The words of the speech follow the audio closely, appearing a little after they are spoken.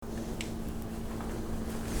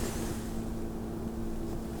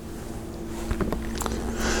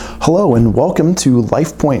Hello and welcome to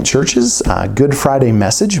Lifepoint Church's Good Friday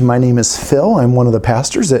message. My name is Phil. I'm one of the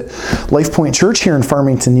pastors at Lifepoint Church here in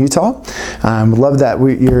Farmington, Utah. Love that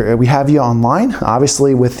we have you online.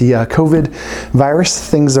 Obviously, with the COVID virus,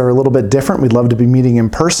 things are a little bit different. We'd love to be meeting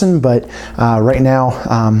in person, but right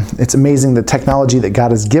now it's amazing the technology that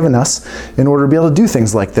God has given us in order to be able to do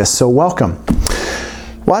things like this. So welcome.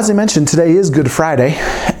 Well, as I mentioned, today is Good Friday,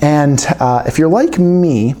 and if you're like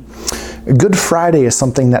me, Good Friday is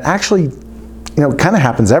something that actually, kind of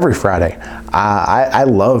happens every Friday. I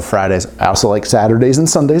love Fridays. I also like Saturdays and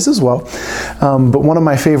Sundays as well. But one of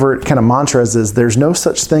my favorite kind of mantras is there's no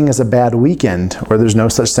such thing as a bad weekend, or there's no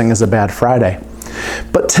such thing as a bad Friday.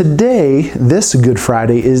 But today, this Good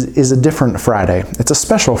Friday is a different Friday. It's a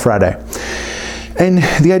special Friday. And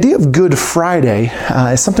the idea of Good Friday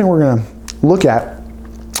is something we're going to look at.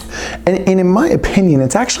 And in my opinion,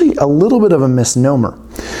 it's actually a little bit of a misnomer.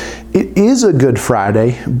 It is a Good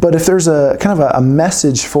Friday, but if there's a kind of a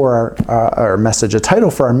message for our message, a title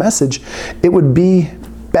for our message, it would be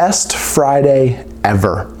Best Friday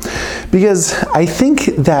Ever. Because I think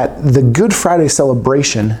that the Good Friday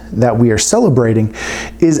celebration that we are celebrating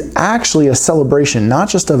is actually a celebration not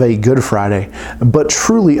just of a Good Friday, but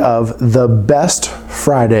truly of the best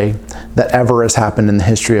Friday that ever has happened in the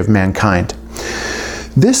history of mankind.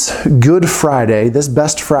 This Good Friday, this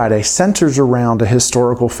Best Friday, centers around a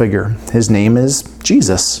historical figure. His name is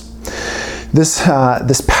Jesus. This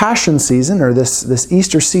Passion season, or this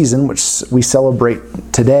Easter season, which we celebrate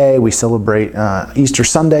today, we celebrate Easter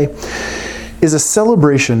Sunday, is a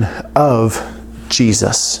celebration of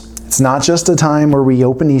Jesus. It's not just a time where we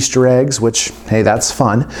open Easter eggs, which, hey, that's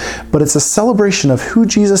fun, but it's a celebration of who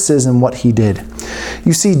Jesus is and what he did.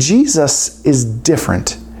 You see, Jesus is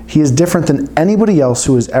different. He is different than anybody else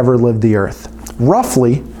who has ever lived the earth.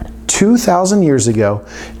 Roughly 2,000 years ago,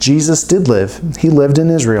 Jesus did live. He lived in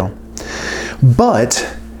Israel.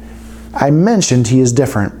 But I mentioned he is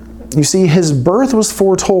different. You see, his birth was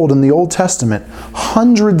foretold in the Old Testament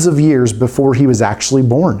hundreds of years before he was actually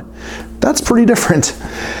born. That's pretty different.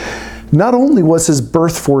 Not only was his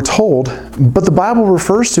birth foretold, but the Bible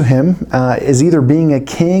refers to him as either being a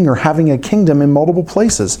king or having a kingdom in multiple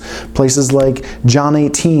places. Places like John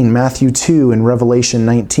 18, Matthew 2, and Revelation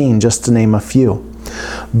 19, just to name a few.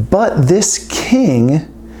 But this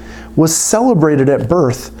king was celebrated at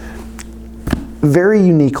birth very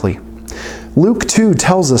uniquely. Luke 2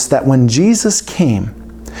 tells us that when Jesus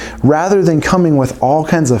came, rather than coming with all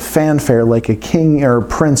kinds of fanfare like a king or a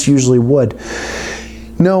prince usually would,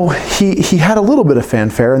 no, he had a little bit of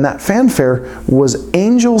fanfare, and that fanfare was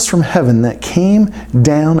angels from heaven that came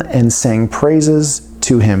down and sang praises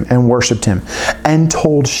to him and worshiped him and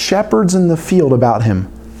told shepherds in the field about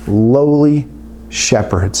him. Lowly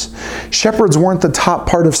shepherds. Shepherds weren't the top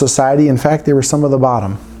part of society. In fact, they were some of the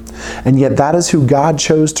bottom. And yet that is who God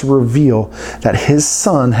chose to reveal that his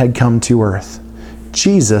son had come to earth.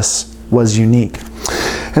 Jesus was unique.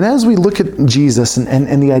 And as we look at Jesus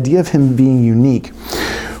and the idea of him being unique,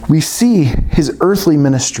 we see his earthly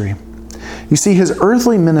ministry. You see, his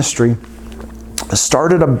earthly ministry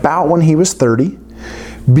started about when he was 30.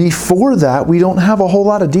 Before that, we don't have a whole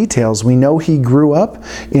lot of details. We know he grew up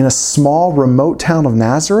in a small, remote town of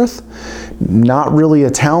Nazareth, not really a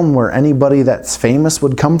town where anybody that's famous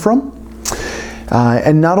would come from.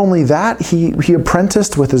 And not only that, he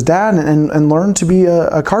apprenticed with his dad and learned to be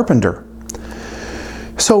a carpenter.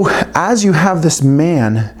 So as you have this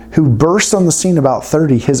man who burst on the scene about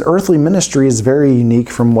 30, his earthly ministry is very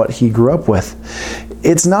unique from what he grew up with.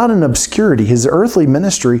 It's not an obscurity. His earthly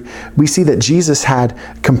ministry, we see that Jesus had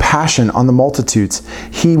compassion on the multitudes.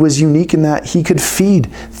 He was unique in that he could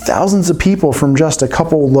feed thousands of people from just a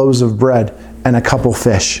couple loaves of bread and a couple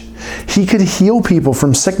fish. He could heal people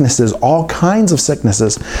from sicknesses, all kinds of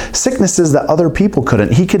sicknesses that other people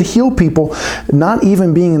couldn't. He could heal people not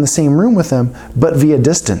even being in the same room with them, but via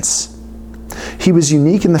distance. He was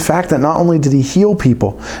unique in the fact that not only did he heal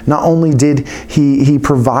people, not only did he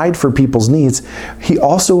provide for people's needs, he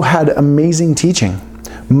also had amazing teaching.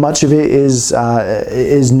 Much of it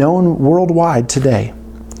is known worldwide today.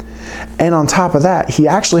 And on top of that, he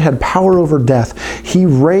actually had power over death. He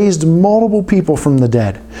raised multiple people from the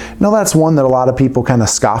dead. Now that's one that a lot of people kind of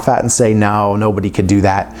scoff at and say, no, nobody could do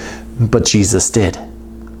that. But Jesus did.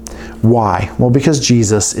 Why? Well, because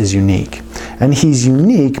Jesus is unique. And he's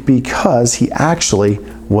unique because he actually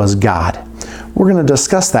was God. We're going to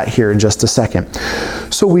discuss that here in just a second.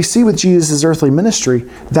 So we see with Jesus' earthly ministry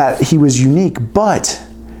that he was unique, but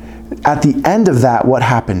at the end of that, what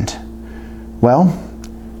happened? Well,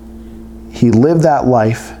 he lived that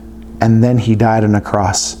life and then he died on a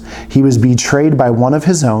cross. He was betrayed by one of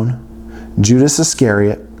his own, Judas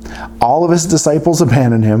Iscariot, All of his disciples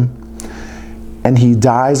abandon him, and he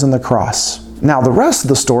dies on the cross. Now, the rest of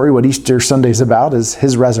the story, what Easter Sunday is about, is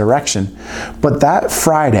his resurrection. But that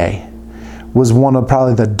Friday was one of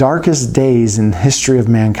probably the darkest days in the history of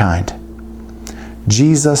mankind.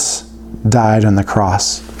 Jesus died on the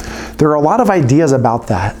cross. There are a lot of ideas about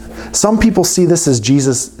that. Some people see this as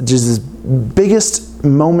Jesus' biggest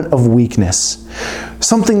moment of weakness.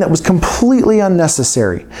 Something that was completely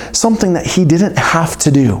unnecessary. Something that he didn't have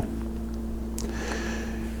to do.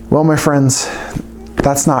 Well, my friends,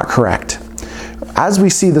 that's not correct. As we'll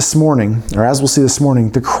see this morning,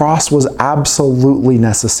 the cross was absolutely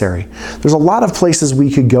necessary. There's a lot of places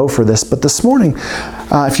we could go for this, but this morning,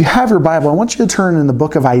 if you have your Bible, I want you to turn in the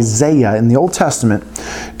book of Isaiah in the Old Testament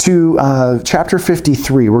to chapter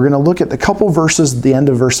 53. We're going to look at a couple verses at the end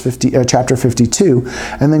of chapter 52,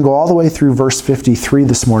 and then go all the way through verse 53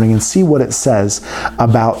 this morning and see what it says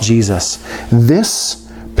about Jesus. This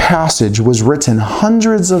passage was written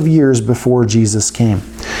hundreds of years before Jesus came.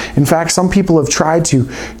 In fact, some people have tried to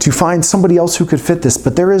find somebody else who could fit this,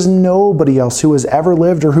 but there is nobody else who has ever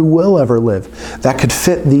lived or who will ever live that could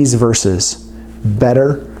fit these verses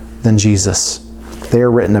better than Jesus. They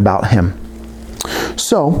are written about him.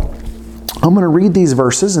 So, I'm going to read these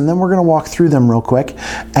verses and then we're going to walk through them real quick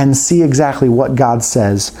and see exactly what God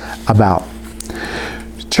says about.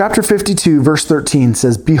 Chapter 52, verse 13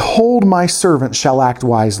 says, "Behold, my servant shall act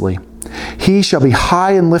wisely. He shall be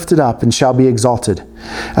high and lifted up and shall be exalted.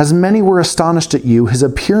 As many were astonished at you, his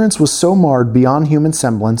appearance was so marred beyond human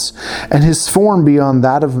semblance, and his form beyond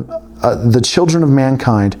that of the children of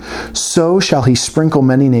mankind. So shall he sprinkle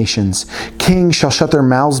many nations. Kings shall shut their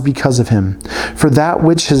mouths because of him. For that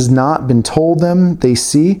which has not been told them they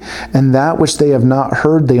see, and that which they have not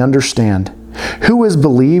heard they understand. Who has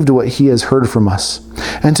believed what he has heard from us?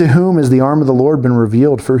 And to whom has the arm of the Lord been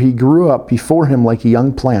revealed? For he grew up before him like a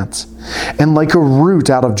young plant, and like a root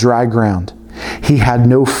out of dry ground. He had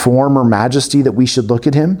no form or majesty that we should look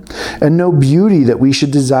at him, and no beauty that we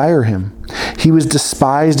should desire him. He was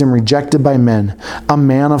despised and rejected by men, a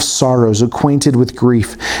man of sorrows, acquainted with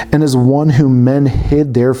grief, and as one whom men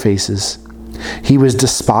hid their faces. He was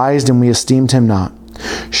despised, and we esteemed him not.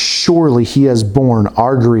 Surely he has borne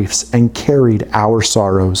our griefs and carried our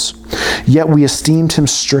sorrows. Yet we esteemed him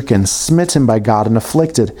stricken, smitten by God, and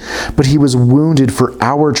afflicted. But he was wounded for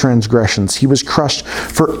our transgressions. He was crushed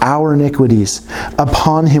for our iniquities.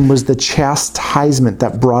 Upon him was the chastisement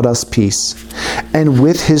that brought us peace. And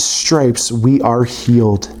with his stripes we are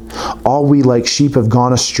healed. All we like sheep have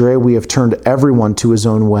gone astray. We have turned everyone to his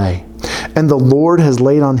own way. And the Lord has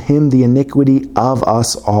laid on him the iniquity of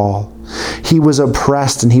us all. He was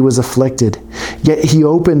oppressed and he was afflicted, yet he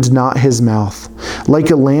opened not his mouth. Like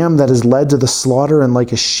a lamb that is led to the slaughter, and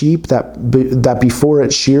like a sheep that before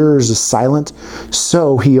its shearers is silent,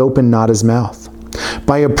 so he opened not his mouth.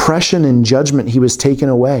 By oppression and judgment he was taken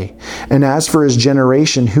away. And as for his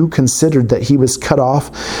generation, who considered that he was cut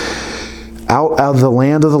off out of the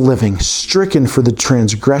land of the living, stricken for the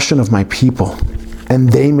transgression of my people? And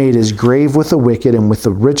they made his grave with the wicked and with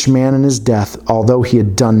the rich man in his death, although he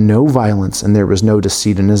had done no violence and there was no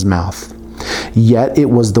deceit in his mouth. Yet it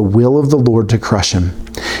was the will of the Lord to crush him.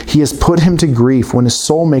 He has put him to grief. When his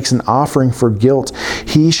soul makes an offering for guilt,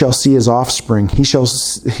 he shall see his offspring. He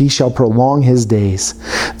shall prolong his days.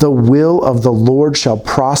 The will of the Lord shall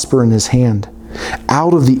prosper in his hand.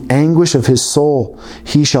 Out of the anguish of his soul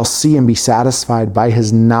he shall see and be satisfied. By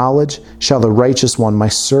his knowledge shall the righteous one, my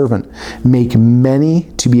servant, make many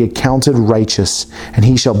to be accounted righteous, and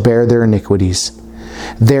he shall bear their iniquities.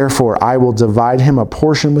 Therefore I will divide him a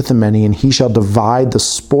portion with the many, and he shall divide the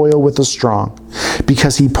spoil with the strong,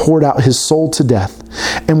 because he poured out his soul to death,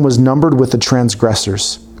 and was numbered with the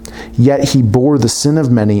transgressors. Yet he bore the sin of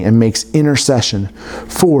many, and makes intercession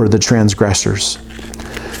for the transgressors."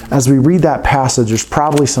 As we read that passage, there's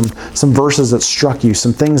probably some verses that struck you,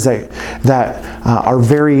 some things that are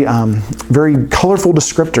very colorful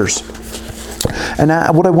descriptors. And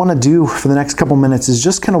what I want to do for the next couple minutes is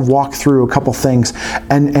just kind of walk through a couple things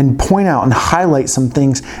and point out and highlight some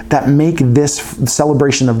things that make this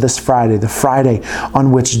celebration of this Friday, the Friday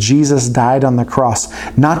on which Jesus died on the cross,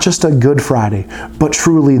 not just a good Friday, but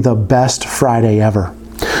truly the best Friday ever.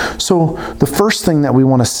 So the first thing that we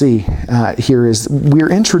want to see here is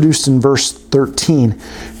we're introduced in verse 13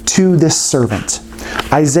 to this servant.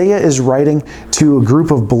 Isaiah is writing to a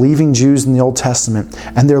group of believing Jews in the Old Testament,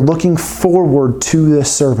 and they're looking forward to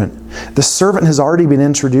this servant. The servant has already been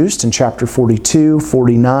introduced in chapter 42,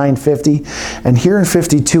 49, 50, and here in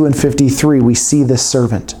 52 and 53 we see this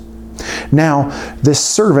servant. Now, this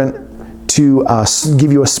servant, to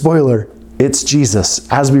give you a spoiler, It's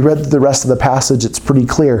Jesus. As we read the rest of the passage, it's pretty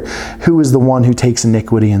clear who is the one who takes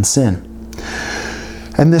iniquity and sin.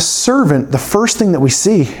 And this servant, the first thing that we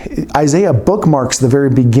see, Isaiah bookmarks the very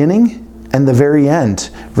beginning and the very end.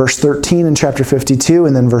 Verse 13 in chapter 52,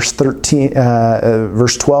 and then verse 12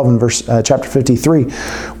 in chapter 53,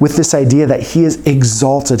 with this idea that he is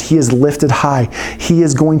exalted, he is lifted high, he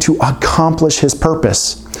is going to accomplish his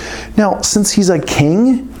purpose. Now, since he's a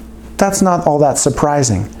king, that's not all that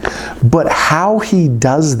surprising. But how he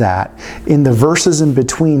does that in the verses in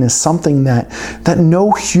between is something that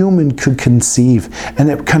no human could conceive, and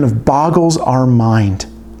it kind of boggles our mind.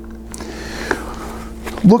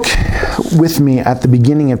 Look with me at the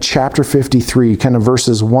beginning of chapter 53, kind of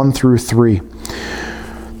verses 1 through 3.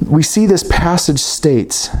 We see this passage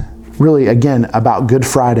states, really again, about Good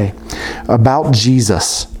Friday, about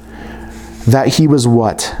Jesus, that he was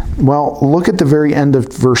what? Well, look at the very end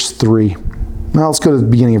of verse 3. Now let's go to the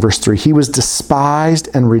beginning of verse 3. He was despised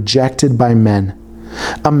and rejected by men,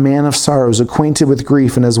 a man of sorrows, acquainted with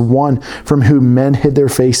grief, and as one from whom men hid their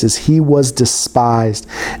faces. He was despised,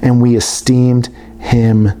 and we esteemed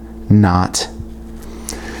him not.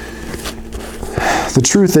 The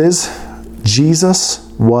truth is, Jesus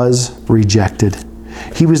was rejected.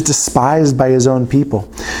 He was despised by his own people.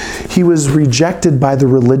 He was rejected by the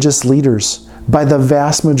religious leaders, by the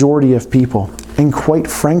vast majority of people. And quite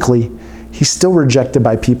frankly, he's still rejected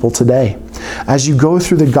by people today. As you go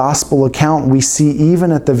through the gospel account, we see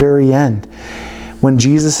even at the very end, when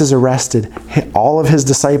Jesus is arrested, all of his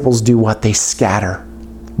disciples do what? They scatter.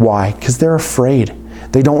 Why? Because they're afraid.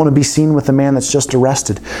 They don't want to be seen with the man that's just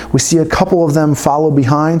arrested. We see a couple of them follow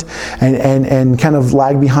behind and kind of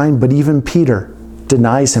lag behind, but even Peter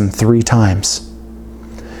denies him 3 times.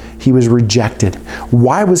 He was rejected.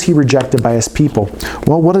 Why was he rejected by his people?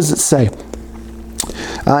 Well, what does it say?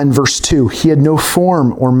 In verse 2, he had no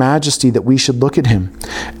form or majesty that we should look at him,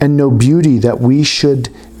 and no beauty that we should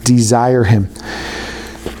desire him.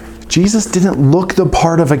 Jesus didn't look the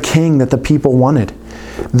part of a king that the people wanted.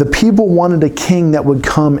 The people wanted a king that would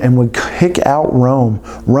come and would kick out Rome.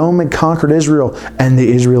 Rome had conquered Israel, and the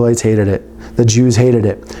Israelites hated it. The Jews hated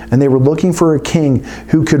it. And they were looking for a king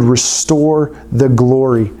who could restore the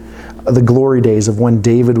glory days of when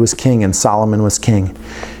David was king and Solomon was king.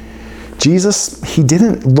 Jesus, he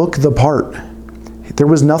didn't look the part. There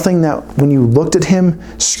was nothing that, when you looked at him,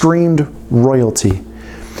 screamed royalty.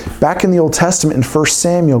 Back in the Old Testament, in 1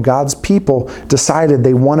 Samuel, God's people decided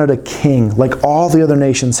they wanted a king like all the other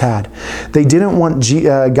nations had. They didn't want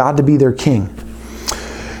God to be their king.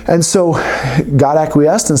 And so God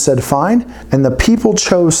acquiesced and said, fine. And the people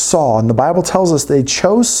chose Saul. And the Bible tells us they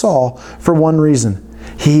chose Saul for one reason.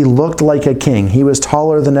 He looked like a king. He was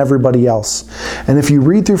taller than everybody else. And if you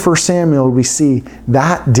read through 1 Samuel, we see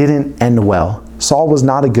that didn't end well. Saul was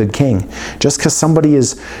not a good king. Just because somebody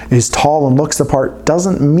is tall and looks the part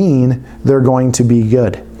doesn't mean they're going to be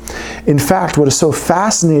good. In fact, what is so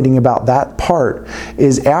fascinating about that part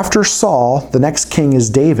is after Saul, the next king is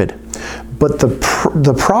David. But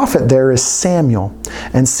the prophet there is Samuel.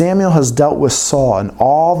 And Samuel has dealt with Saul and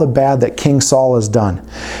all the bad that King Saul has done.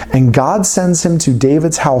 And God sends him to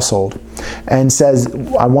David's household and says,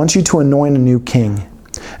 I want you to anoint a new king.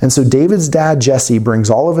 And so David's dad, Jesse, brings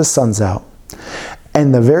all of his sons out.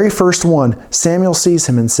 And the very first one, Samuel sees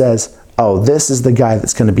him and says, oh, this is the guy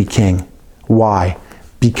that's going to be king. Why?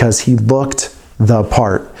 Because he looked the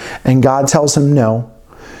part. And God tells him, no.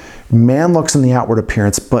 Man looks in the outward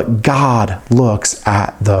appearance, but God looks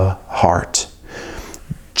at the heart.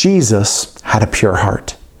 Jesus had a pure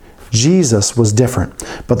heart. Jesus was different,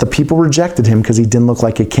 but the people rejected him because he didn't look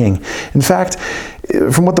like a king. In fact,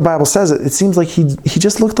 from what the Bible says, it seems like he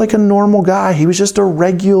just looked like a normal guy. He was just a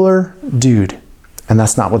regular dude. And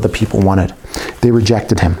that's not what the people wanted. They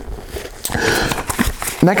rejected him.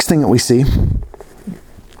 Next thing that we see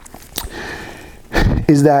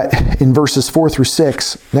is that in verses 4 through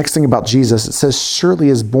 6, next thing about Jesus, it says, surely he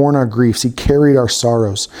has borne our griefs, he carried our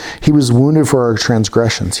sorrows. He was wounded for our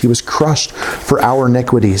transgressions. He was crushed for our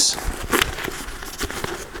iniquities.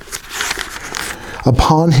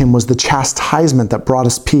 Upon him was the chastisement that brought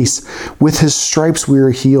us peace. With his stripes we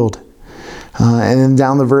are healed. And then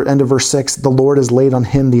down the end of verse 6, the Lord has laid on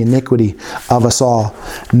him the iniquity of us all.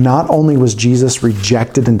 Not only was Jesus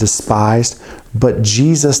rejected and despised, but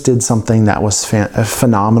Jesus did something that was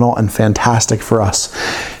phenomenal and fantastic for us.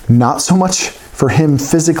 Not so much for him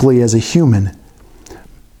physically as a human,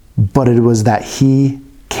 but it was that he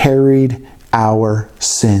carried our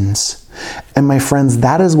sins. And my friends,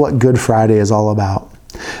 that is what Good Friday is all about.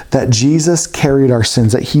 that Jesus carried our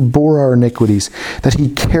sins, that he bore our iniquities, that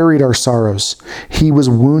he carried our sorrows. He was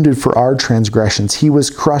wounded for our transgressions. He was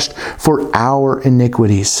crushed for our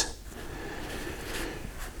iniquities.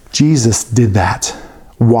 Jesus did that.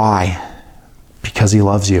 Why? Because he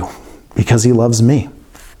loves you. Because he loves me.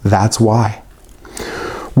 That's why.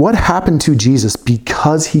 What happened to Jesus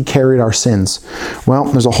because he carried our sins? Well,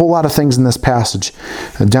 there's a whole lot of things in this passage.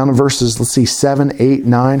 Down in verses, 7, 8,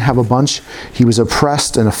 9, have a bunch. He was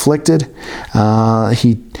oppressed and afflicted.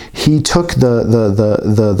 He took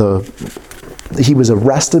he was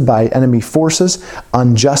arrested by enemy forces,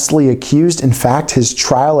 unjustly accused. In fact, his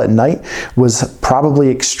trial at night was probably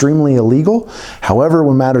extremely illegal. However,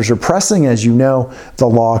 when matters are pressing, as you know, the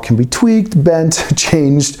law can be tweaked, bent,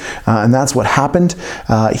 changed, and that's what happened.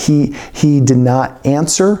 He did not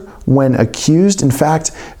answer when accused. In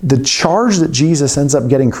fact, the charge that Jesus ends up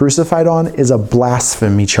getting crucified on is a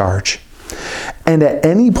blasphemy charge. And at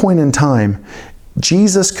any point in time,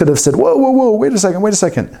 Jesus could have said, whoa, wait a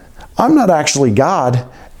second. I'm not actually God,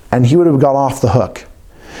 and he would have got off the hook.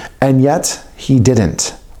 And yet, he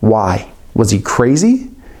didn't. Why? Was he crazy?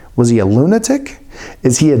 Was he a lunatic?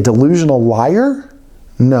 Is he a delusional liar?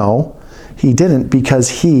 No, he didn't,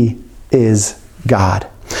 because he is God.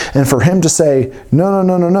 And for him to say,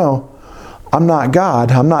 no, I'm not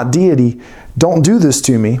God, I'm not deity, don't do this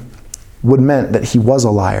to me, would meant that he was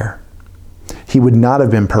a liar. He would not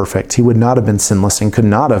have been perfect. He would not have been sinless and could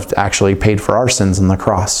not have actually paid for our sins on the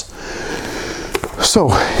cross. So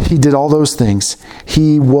he did all those things.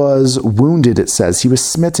 He was wounded, it says. He was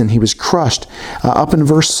smitten. He was crushed. Up in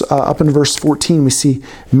verse 14, we see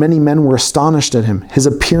many men were astonished at him. His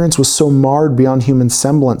appearance was so marred beyond human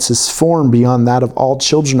semblance, his form beyond that of all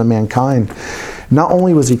children of mankind. Not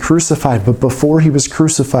only was he crucified, but before he was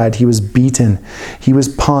crucified, he was beaten. He was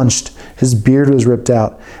punched. His beard was ripped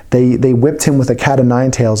out. They whipped him with a cat of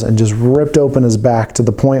nine tails and just ripped open his back to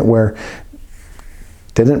the point where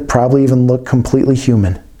didn't probably even look completely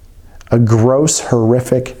human. A gross,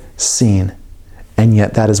 horrific scene. And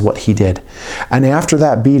yet that is what he did. And after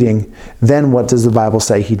that beating, then what does the Bible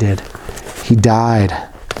say he did? He died.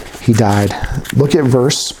 He died. Look at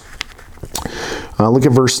verse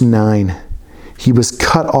 9. He was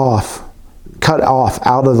cut off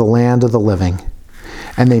out of the land of the living.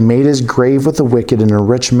 And they made his grave with the wicked and a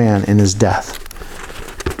rich man in his death.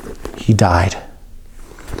 He died.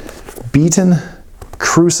 Beaten,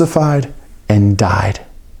 crucified, and died.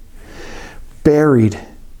 Buried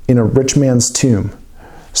in a rich man's tomb.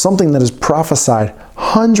 Something that is prophesied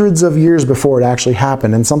hundreds of years before it actually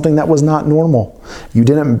happened, and something that was not normal. You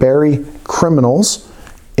didn't bury criminals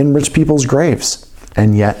in rich people's graves.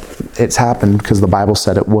 And yet it's happened because the Bible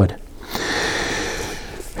said it would.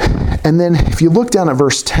 And then if you look down at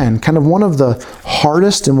verse 10, kind of one of the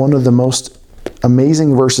hardest and one of the most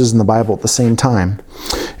amazing verses in the Bible at the same time.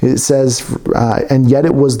 It says, and yet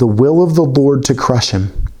it was the will of the Lord to crush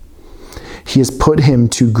him. He has put him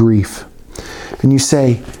to grief. And you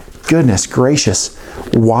say, goodness gracious,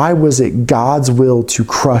 why was it God's will to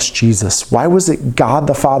crush Jesus? Why was it God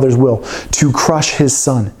the Father's will to crush his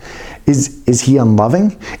Son? Is he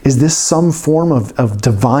unloving? Is this some form of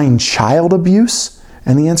divine child abuse?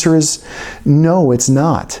 And the answer is no, it's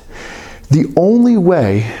not. The only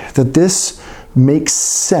way that this makes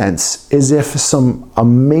sense is if some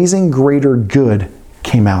amazing greater good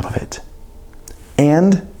came out of it.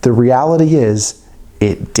 And the reality is,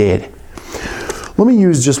 it did. Let me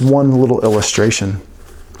use just one little illustration.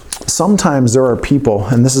 Sometimes there are people,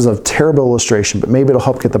 and this is a terrible illustration, but maybe it'll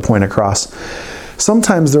help get the point across.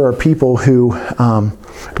 Sometimes there are people who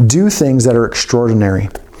do things that are extraordinary.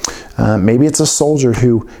 Maybe it's a soldier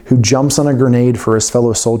who jumps on a grenade for his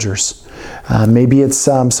fellow soldiers. Maybe it's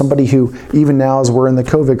somebody who, even now as we're in the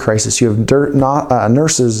COVID crisis, you have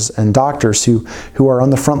nurses and doctors who are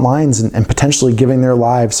on the front lines and potentially giving their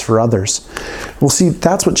lives for others. Well, see,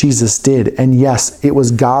 that's what Jesus did. And yes, it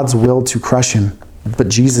was God's will to crush him, but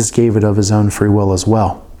Jesus gave it of his own free will as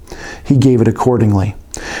well. He gave it accordingly.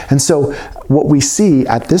 And so what we see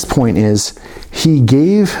at this point is he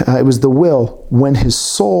gave, it was the will when his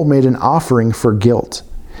soul made an offering for guilt.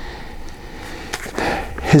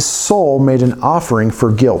 His soul made an offering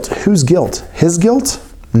for guilt. Whose guilt? His guilt?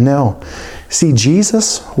 No. See,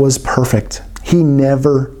 Jesus was perfect. He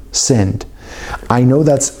never sinned. I know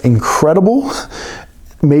that's incredible,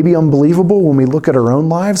 maybe unbelievable when we look at our own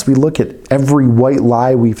lives. We look at every white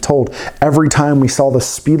lie we've told. Every time we saw the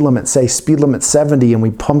speed limit say speed limit 70 and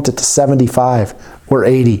we pumped it to 75 or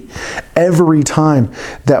 80. Every time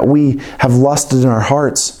that we have lusted in our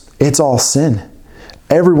hearts, it's all sin.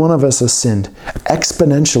 Every one of us has sinned.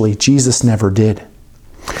 Exponentially, Jesus never did.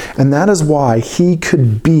 And that is why he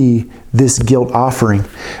could be this guilt offering.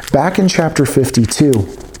 Back in chapter 52,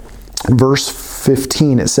 verse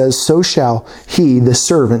 15, it says, "So shall he, the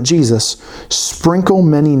servant, Jesus, sprinkle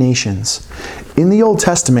many nations." In the Old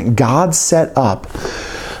Testament, God set up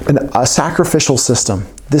a sacrificial system.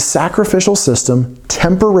 This sacrificial system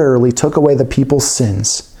temporarily took away the people's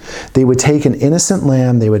sins. They would take an innocent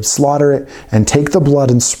lamb, they would slaughter it, and take the blood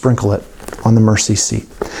and sprinkle it on the mercy seat.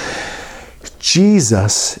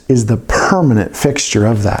 Jesus is the permanent fixture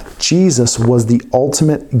of that. Jesus was the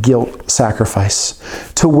ultimate guilt sacrifice,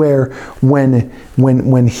 to where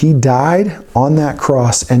when he died on that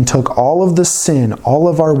cross and took all of the sin, all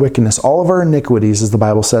of our wickedness, all of our iniquities, as the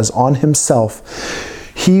Bible says, on himself,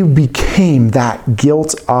 he became that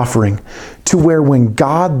guilt offering, to where when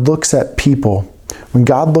God looks at people, when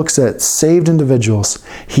God looks at saved individuals,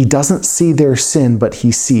 he doesn't see their sin, but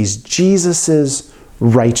he sees Jesus's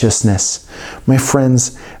righteousness. My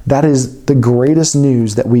friends, that is the greatest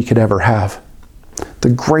news that we could ever have. The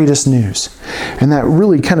greatest news. And that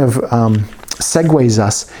really kind of segues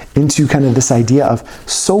us into kind of this idea of,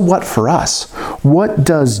 so what for us? What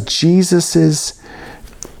does Jesus's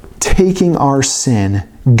taking our sin,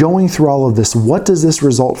 going through all of this, what does this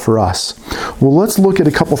result for us? Well, let's look at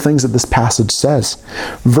a couple things that this passage says.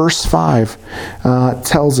 Verse 5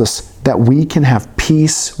 tells us that we can have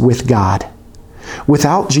peace with God.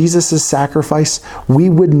 Without Jesus' sacrifice, we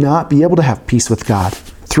would not be able to have peace with God.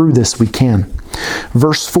 Through this, we can.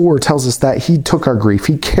 Verse 4 tells us that he took our grief.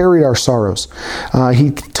 He carried our sorrows.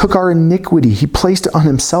 He took our iniquity. He placed it on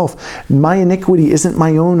himself. My iniquity isn't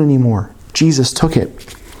my own anymore. Jesus took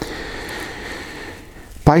it.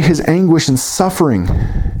 By his anguish and suffering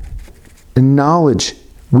and knowledge,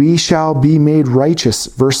 we shall be made righteous.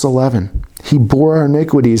 Verse 11. He bore our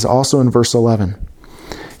iniquities, also in verse 11.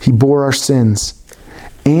 He bore our sins.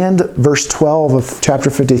 And verse 12 of chapter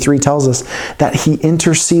 53 tells us that he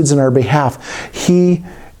intercedes on our behalf. He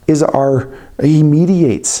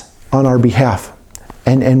mediates on our behalf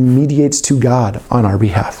and mediates to God on our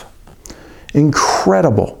behalf.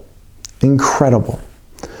 Incredible. Incredible.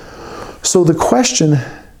 So the question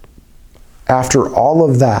after all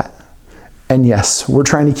of that, and yes, we're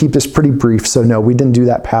trying to keep this pretty brief, so no, we didn't do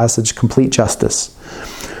that passage complete justice.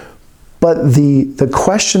 But the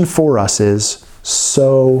question for us is,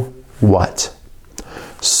 so what?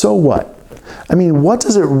 So what? I mean, what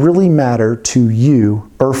does it really matter to you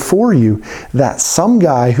or for you that some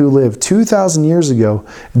guy who lived 2,000 years ago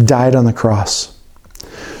died on the cross?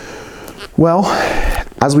 Well,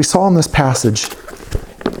 as we saw in this passage,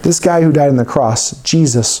 this guy who died on the cross,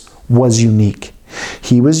 Jesus, was unique.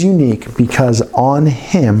 He was unique because on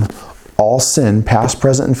him all sin, past,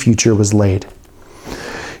 present, and future, was laid.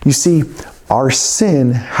 You see, our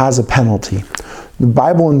sin has a penalty. The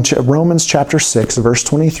Bible in Romans chapter 6, verse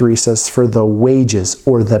 23 says, "For the wages,"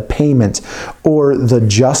 or the payment, or the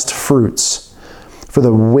just fruits, "for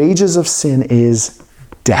the wages of sin is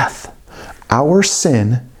death." Our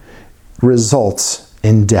sin results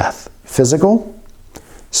in death. Physical,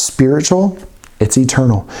 spiritual, it's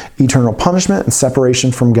eternal. Eternal punishment and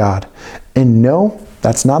separation from God. And no,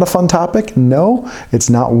 that's not a fun topic. No,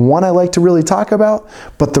 it's not one I like to really talk about.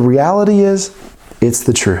 But the reality is, it's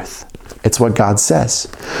the truth. It's what God says.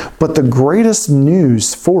 But the greatest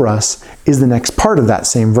news for us is the next part of that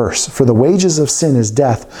same verse. "For the wages of sin is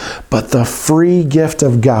death, but the free gift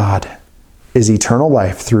of God is eternal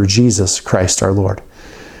life through Jesus Christ our Lord."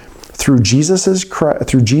 Through Jesus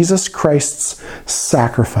Christ's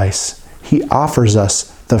sacrifice, he offers us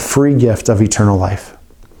the free gift of eternal life.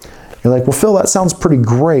 You're like, "Well, Phil, that sounds pretty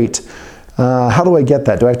great. How do I get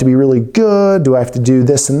that? Do I have to be really good? Do I have to do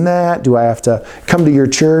this and that? Do I have to come to your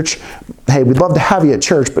church?" Hey, we'd love to have you at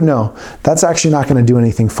church, but no, that's actually not going to do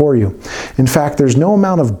anything for you. In fact, there's no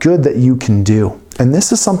amount of good that you can do. And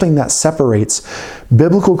this is something that separates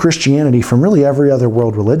biblical Christianity from really every other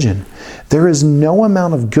world religion. There is no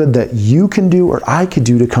amount of good that you can do or I could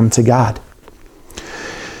do to come to God.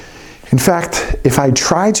 In fact, if I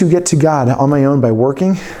try to get to God on my own by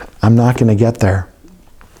working, I'm not going to get there.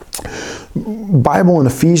 Bible in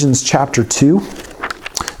Ephesians chapter 2.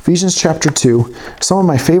 Ephesians chapter 2, some of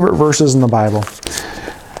my favorite verses in the Bible.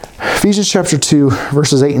 Ephesians chapter 2,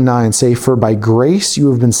 verses 8 and 9 say, "For by grace you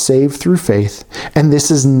have been saved through faith, and this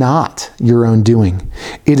is not your own doing.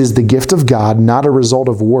 It is the gift of God, not a result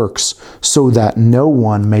of works, so that no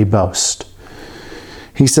one may boast."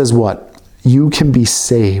 He says what? You can be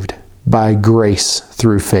saved by grace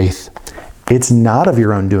through faith. It's not of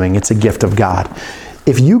your own doing. It's a gift of God.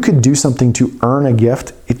 If you could do something to earn a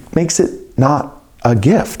gift, it makes it not a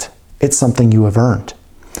gift. It's something you have earned.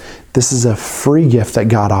 This is a free gift that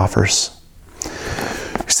God offers.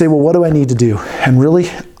 You say, well, what do I need to do? And really,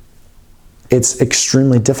 it's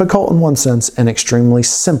extremely difficult in one sense and extremely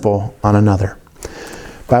simple on another.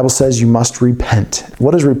 The Bible says you must repent.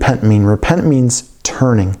 What does repent mean? Repent means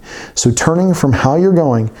turning. So turning from how you're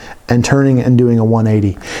going and turning and doing a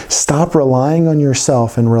 180. Stop relying on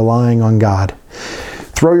yourself and relying on God.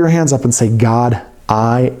 Throw your hands up and say, God,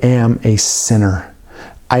 I am a sinner.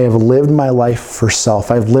 I have lived my life for self.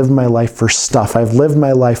 I've lived my life for stuff. I've lived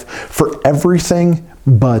my life for everything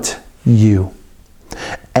but you.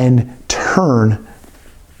 And turn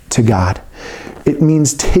to God. It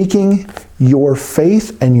means taking your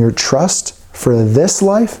faith and your trust for this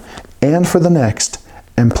life and for the next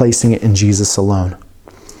and placing it in Jesus alone.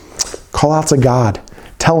 Call out to God.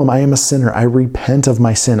 Tell him, I am a sinner. I repent of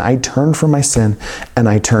my sin. I turn from my sin and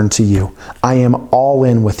I turn to you. I am all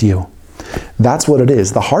in with you. That's what it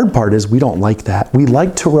is. The hard part is we don't like that. We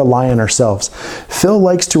like to rely on ourselves. Phil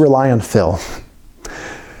likes to rely on Phil.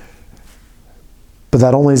 But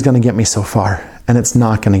that only is going to get me so far, and it's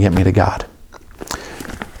not going to get me to God.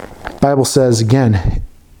 The Bible says again,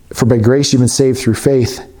 for by grace you've been saved through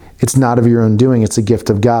faith. It's not of your own doing, it's a gift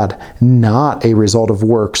of God, not a result of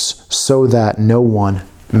works, so that no one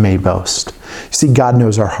may boast. You see, God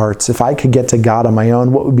knows our hearts. If I could get to God on my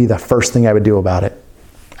own, what would be the first thing I would do about it?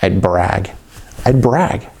 I'd brag. I'd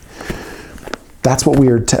brag. That's what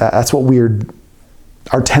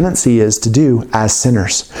our tendency is to do as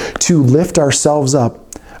sinners, to lift ourselves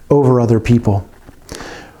up over other people.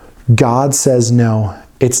 God says, no,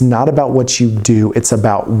 it's not about what you do, it's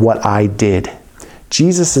about what I did.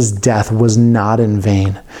 Jesus' death was not in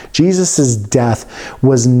vain. Jesus' death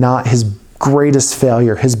was not his greatest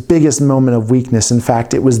failure, his biggest moment of weakness. In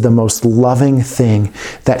fact, it was the most loving thing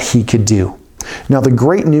that he could do. Now, the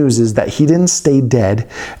great news is that he didn't stay dead.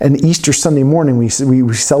 And Easter Sunday morning, we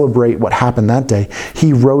celebrate what happened that day.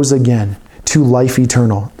 He rose again to life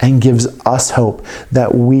eternal and gives us hope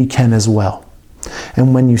that we can as well.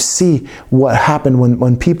 And when you see what happened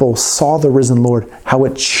when people saw the risen Lord, how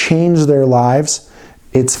it changed their lives,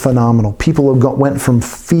 it's phenomenal. People went from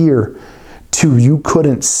fear to you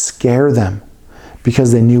couldn't scare them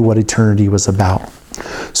because they knew what eternity was about.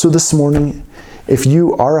 So this morning, if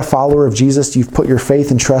you are a follower of Jesus, you've put your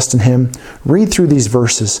faith and trust in him, read through these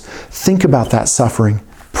verses. Think about that suffering.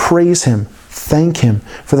 Praise him. Thank him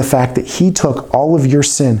for the fact that he took all of your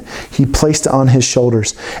sin. He placed it on his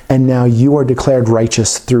shoulders. And now you are declared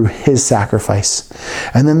righteous through his sacrifice.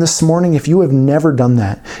 And then this morning, if you have never done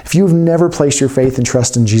that, if you have never placed your faith and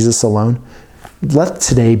trust in Jesus alone, let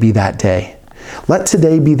today be that day. Let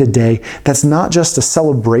today be the day that's not just a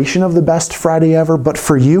celebration of the best Friday ever, but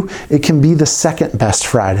for you, it can be the second best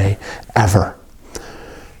Friday ever.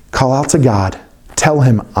 Call out to God. Tell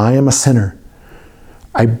him, I am a sinner.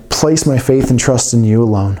 I place my faith and trust in you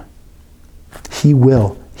alone. He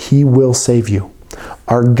will save you.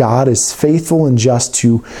 Our God is faithful and just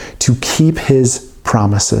to keep his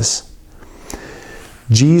promises.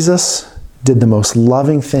 Jesus did the most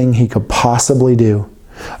loving thing he could possibly do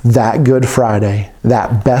that Good Friday,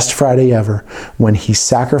 that best Friday ever, when he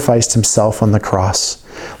sacrificed himself on the cross.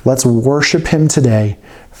 Let's worship him today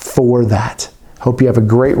for that. Hope you have a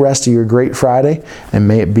great rest of your great Friday, and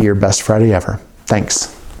may it be your best Friday ever.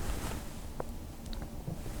 Thanks.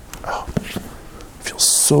 Oh, I feel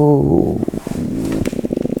so